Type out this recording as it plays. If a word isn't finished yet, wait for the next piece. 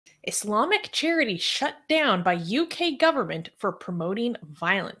Islamic charity shut down by UK government for promoting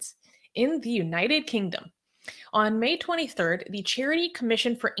violence. In the United Kingdom, on May 23rd, the Charity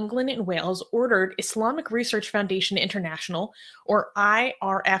Commission for England and Wales ordered Islamic Research Foundation International, or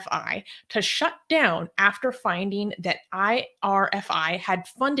IRFI, to shut down after finding that IRFI had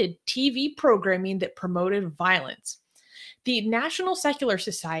funded TV programming that promoted violence. The National Secular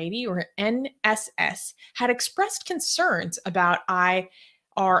Society, or NSS, had expressed concerns about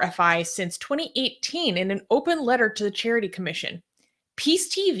IRFI since 2018 in an open letter to the Charity Commission.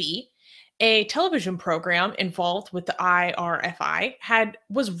 PeaceTV, a television program involved with the IRFI,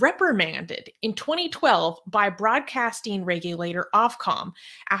 was reprimanded in 2012 by broadcasting regulator Ofcom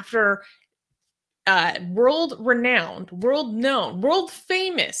after world-renowned,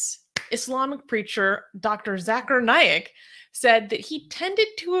 world-famous Islamic preacher Dr. Zakir Naik said that he tended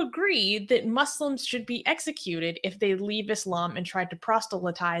to agree that Muslims should be executed if they leave Islam and tried to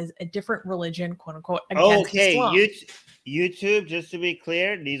proselytize a different religion, quote unquote, against Islam. YouTube, just to be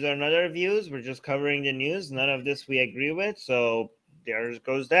clear, these are not our views. We're just covering the news. None of this we agree with. So there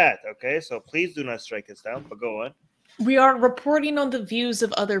goes that. Okay, so please do not strike us down, but go on. We are reporting on the views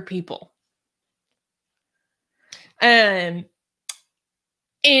of other people. In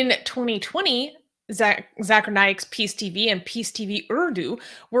 2020, Zakir Naik's PeaceTV and PeaceTV Urdu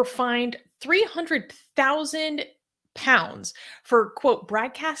were fined £300,000 for, quote,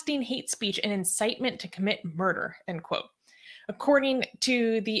 broadcasting hate speech and incitement to commit murder, end quote. According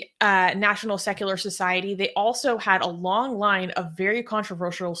to the National Secular Society, they also had a long line of very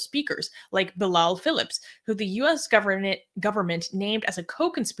controversial speakers, like Bilal Philips, who the U.S. government named as a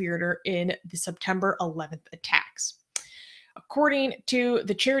co-conspirator in the September 11th attacks. According to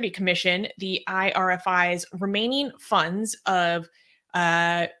the Charity Commission, the IRFI's remaining funds of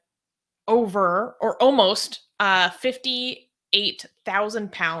almost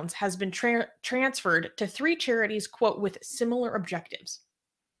 £58,000 has been transferred to 3 charities, quote, with similar objectives.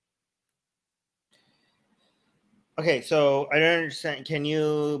 Okay, so I don't understand. Can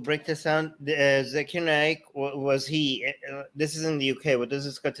you break this down? Zakir Naik, was he? This is in the UK. What does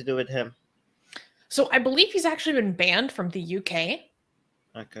this got to do with him? So I believe he's actually been banned from the UK.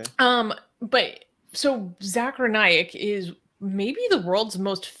 Okay. But so Zakir Naik is maybe the world's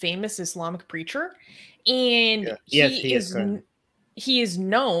most famous Islamic preacher, and he is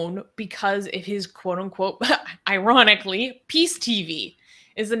known because of his, quote unquote, ironically, PeaceTV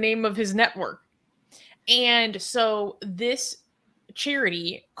is the name of his network. And so this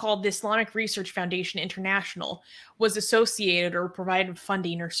charity called the Islamic Research Foundation International was associated or provided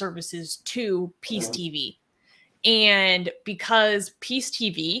funding or services to PeaceTV. And because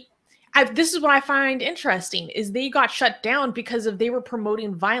PeaceTV, this is what I find interesting, is they got shut down because they were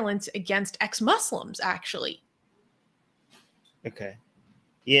promoting violence against ex-Muslims, actually. Okay.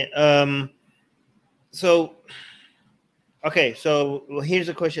 Yeah. So here's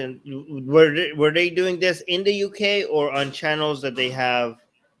a question. Were they doing this in the UK or on channels that they have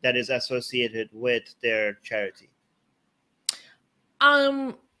that is associated with their charity?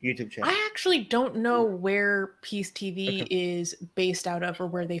 YouTube channel. I actually don't know where PeaceTV is based out of or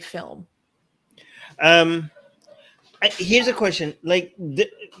where they film. Here's a question. Like, their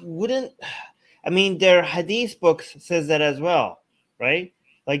hadith books says that as well, right?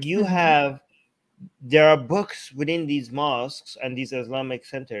 Like there are books within these mosques and these Islamic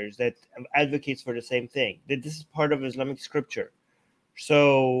centers that advocates for the same thing, that this is part of Islamic scripture.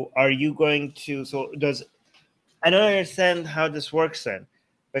 So are you going to, I don't understand how this works then,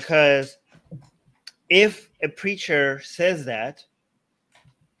 because if a preacher says that,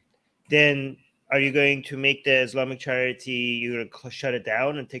 then are you going to make the Islamic charity, you're going to shut it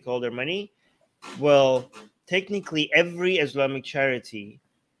down and take all their money? Well, technically every Islamic charity,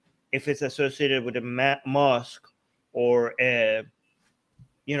 if it's associated with a mosque or a,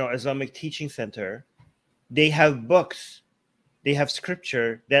 Islamic teaching center, they have books, they have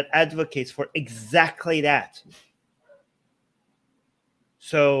scripture that advocates for exactly that.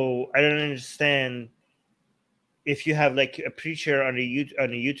 So I don't understand, if you have like a preacher on a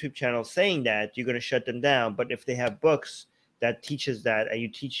YouTube channel saying that, you're going to shut them down. But if they have books that teaches that, and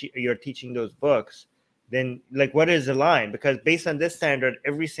you're teaching those books, then like, what is the line? Because based on this standard,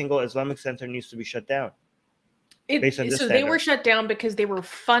 every single Islamic center needs to be shut down. They were shut down because they were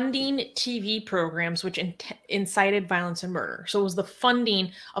funding TV programs which incited violence and murder. So it was the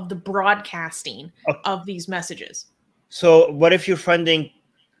funding of the broadcasting of these messages. So what if you're funding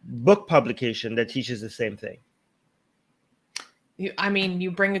book publication that teaches the same thing?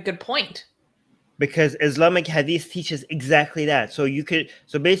 You bring a good point. Because Islamic hadith teaches exactly that. So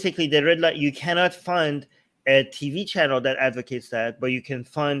basically the red line, you cannot fund a TV channel that advocates that, but you can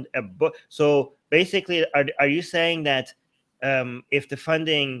fund a book. So basically, are you saying that if the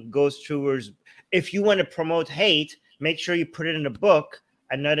funding goes towards, if you want to promote hate, make sure you put it in a book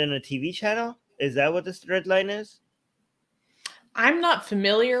and not in a TV channel? Is that what this red line is? I'm not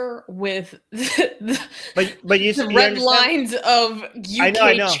familiar with the you red understand? lines of UK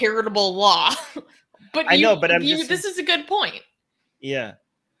I know. charitable law. But I know, but I'm just this is a good point. Yeah,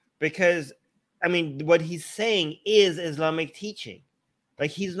 because I mean, what he's saying is Islamic teaching.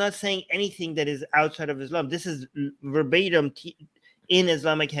 Like, he's not saying anything that is outside of Islam. This is verbatim in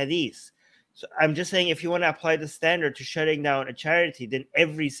Islamic hadith. So I'm just saying, if you want to apply the standard to shutting down a charity, then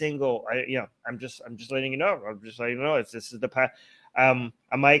every single, I'm just letting you know. I'm just letting you know. This is the path. Am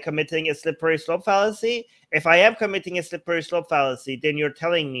I committing a slippery slope fallacy? If I am committing a slippery slope fallacy, then you're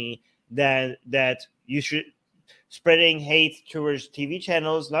telling me that you should spreading hate towards TV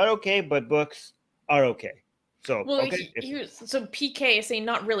channels not okay, but books are okay. So well, okay. So PK is saying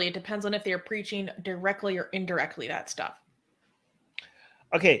not really. It depends on if they're preaching directly or indirectly that stuff.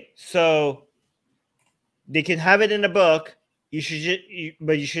 Okay, so they can have it in a book.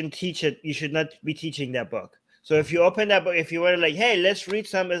 But you shouldn't teach it. You should not be teaching that book. So if you open that book, if you were like, hey, let's read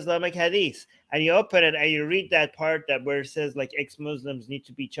some Islamic hadith, and you open it and you read that part that where it says like ex-Muslims need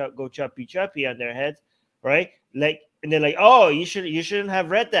to be go choppy on their heads, right? Like, and they're like, oh, you shouldn't have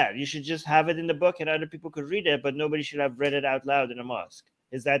read that. You should just have it in the book and other people could read it, but nobody should have read it out loud in a mosque.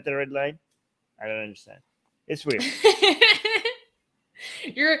 Is that the red line? I don't understand. It's weird.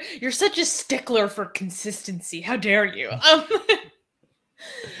 You're such a stickler for consistency. How dare you?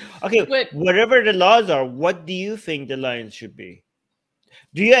 Okay, but whatever the laws are, what do you think the lines should be?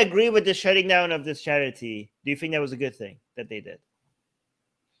 Do you agree with the shutting down of this charity? Do you think that was a good thing that they did?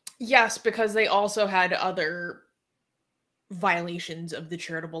 Yes, because they also had other violations of the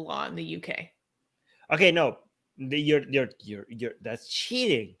charitable law in the UK. Okay, no, you're that's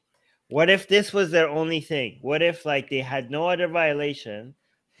cheating. What if this was their only thing? What if like they had no other violation,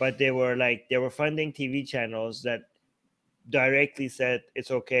 but they were funding TV channels that directly said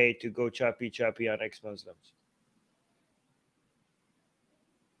it's okay to go choppy on ex-Muslims?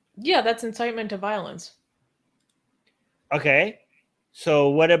 Yeah, that's incitement to violence. Okay, so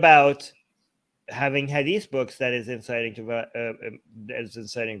what about having hadith books that is inciting to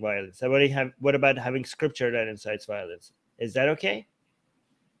violence? What about having scripture that incites violence? Is that okay?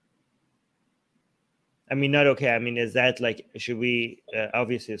 I mean, not okay. I mean, is that like, should we?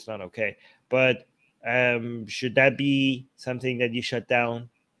 Obviously, it's not okay. But should that be something that you shut down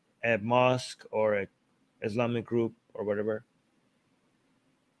a mosque or an Islamic group or whatever?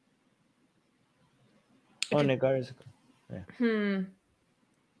 Oh, Nagar is. Yeah.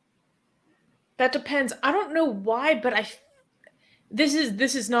 That depends. I don't know why, but this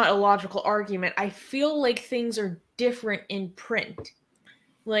is not a logical argument. I feel like things are different in print.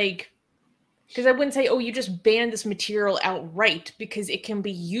 Like, because I wouldn't say, oh, you just ban this material outright, because it can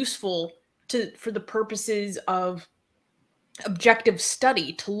be useful for the purposes of objective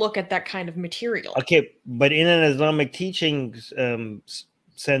study to look at that kind of material. Okay, but in an Islamic teaching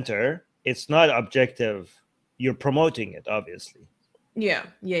center, it's not objective. You're promoting it, obviously. Yeah.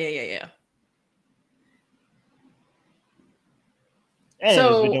 Anyways,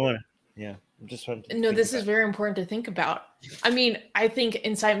 So, we don't want to. Yeah, I'm just trying to. No, this is very important to think about. I mean, I think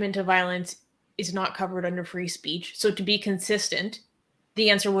incitement to violence is not covered under free speech. So to be consistent, the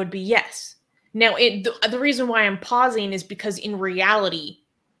answer would be yes. Now, the reason why I'm pausing is because in reality,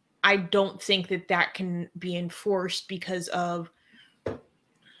 I don't think that can be enforced because of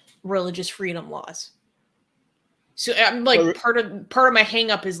religious freedom laws. So I'm like, part of my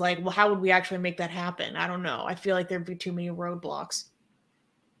hang up is like, well, how would we actually make that happen? I don't know. I feel like there'd be too many roadblocks.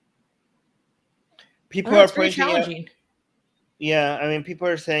 People are very challenging. Yeah, I mean, people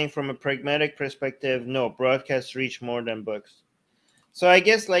are saying from a pragmatic perspective, no, broadcasts reach more than books. So I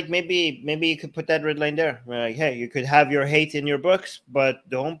guess like maybe you could put that red line there. Where like, hey, you could have your hate in your books, but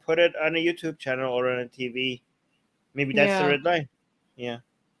don't put it on a YouTube channel or on a TV. Maybe that's the red line. Yeah.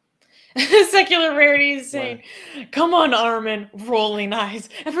 Secular Rarity is saying, come on, Armin, rolling eyes.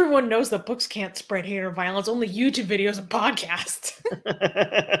 Everyone knows that books can't spread hate or violence, only YouTube videos and podcasts.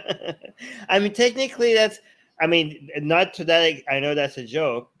 I mean, technically not to that, I know that's a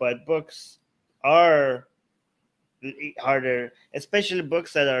joke, but books are harder, especially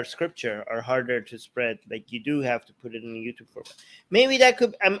books that are scripture, are harder to spread. Like, you do have to put it in a YouTube format. Maybe that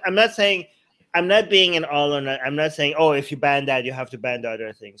could, I'm not saying, I'm not being an all or not. I'm not saying, oh, if you ban that, you have to ban the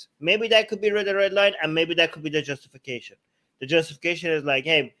other things. Maybe that could be the red line, and maybe that could be the justification. The justification is like,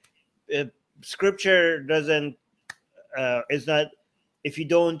 hey, scripture doesn't, is not, if you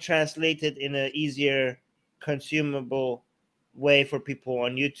don't translate it in an easier consumable way for people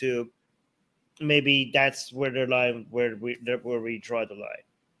on YouTube, maybe that's where the line where we draw the line.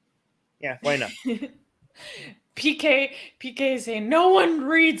 Yeah, why not? PK is saying no one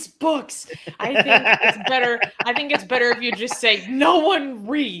reads books. I think it's better. I think it's better if you just say no one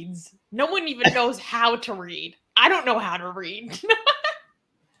reads. No one even knows how to read. I don't know how to read.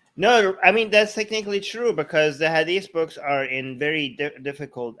 No, I mean that's technically true because the Hadith books are in very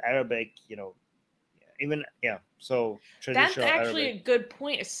difficult Arabic. Even so That's traditional actually Arabic. a good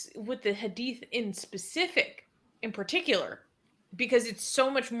point with the Hadith in particular, because it's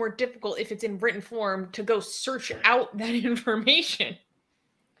so much more difficult if it's in written form to go search out that information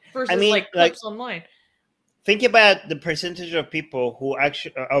versus like clips online. Think about the percentage of people who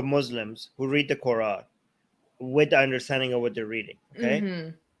actually are Muslims who read the Quran with the understanding of what they're reading.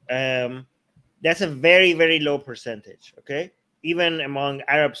 Okay, that's a very, very low percentage. Okay, even among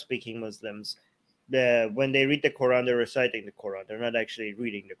Arab-speaking Muslims, when they read the Quran, they're reciting the Quran. They're not actually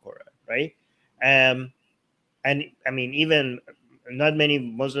reading the Quran, right? And I mean, even not many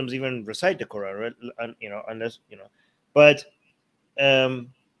Muslims even recite the Quran, right? Unless but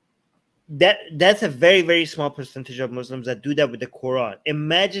that's a very, very small percentage of Muslims that do that with the Quran.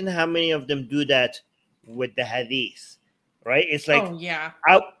 Imagine how many of them do that with the Hadith, right? It's like, oh yeah,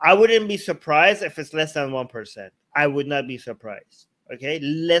 I wouldn't be surprised if it's less than 1%. I would not be surprised. Okay,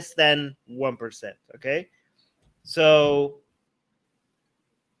 less than 1%. Okay, so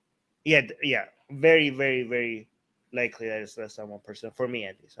yeah, very, very, very likely that it's less than 1% for me,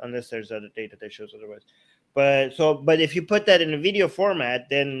 at least, unless there's other data that shows otherwise. But if you put that in a video format,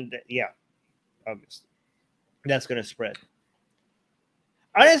 then obviously that's gonna spread.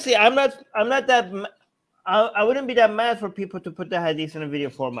 Honestly, I'm not that. I wouldn't be that mad for people to put the Hadith in a video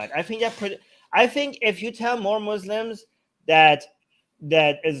format. I think if you tell more Muslims that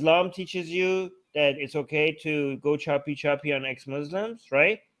Islam teaches you that it's okay to go choppy on ex-Muslims,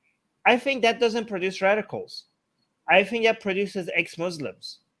 right? I think that doesn't produce radicals. I think that produces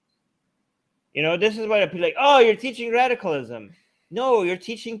ex-Muslims. This is why people are like, oh, you're teaching radicalism. No, you're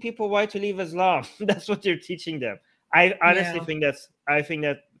teaching people why to leave Islam. That's what you're teaching them. I honestly think that's. I think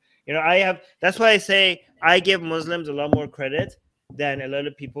that That's why I say I give Muslims a lot more credit than a lot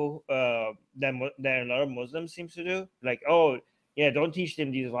of people than a lot of Muslims seems to do. Like, oh yeah, don't teach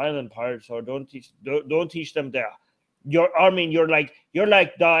them these violent parts, or don't teach them that. Armin, you're like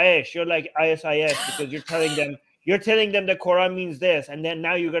Daesh, you're like ISIS because you're telling them the Quran means this, and then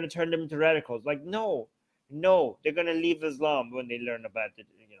now you're going to turn them into radicals. Like, no, they're going to leave Islam when they learn about the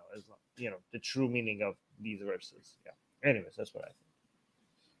Islam, the true meaning of these verses. Yeah. Anyways, that's what I think.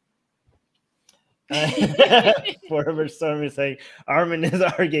 Forever Storm is saying Armin is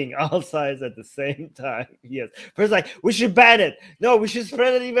arguing all sides at the same time. Yes. First, like, we should ban it. No, we should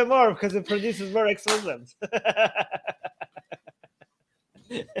spread it even more because it produces more ex-Muslims.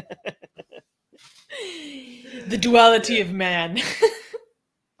 The duality of man.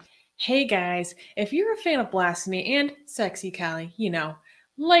 Hey guys, if you're a fan of Blasphemy and Sexy Callie,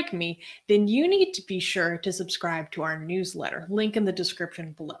 like me, then you need to be sure to subscribe to our newsletter, link in the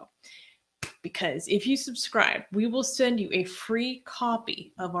description below. Because if you subscribe, we will send you a free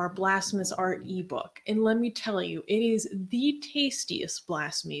copy of our Blasphemous Art ebook. And let me tell you, it is the tastiest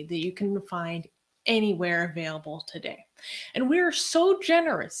blasphemy that you can find anywhere available today. And we are so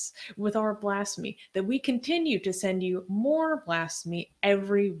generous with our blasphemy that we continue to send you more blasphemy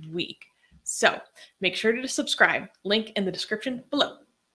every week. So make sure to subscribe, link in the description below.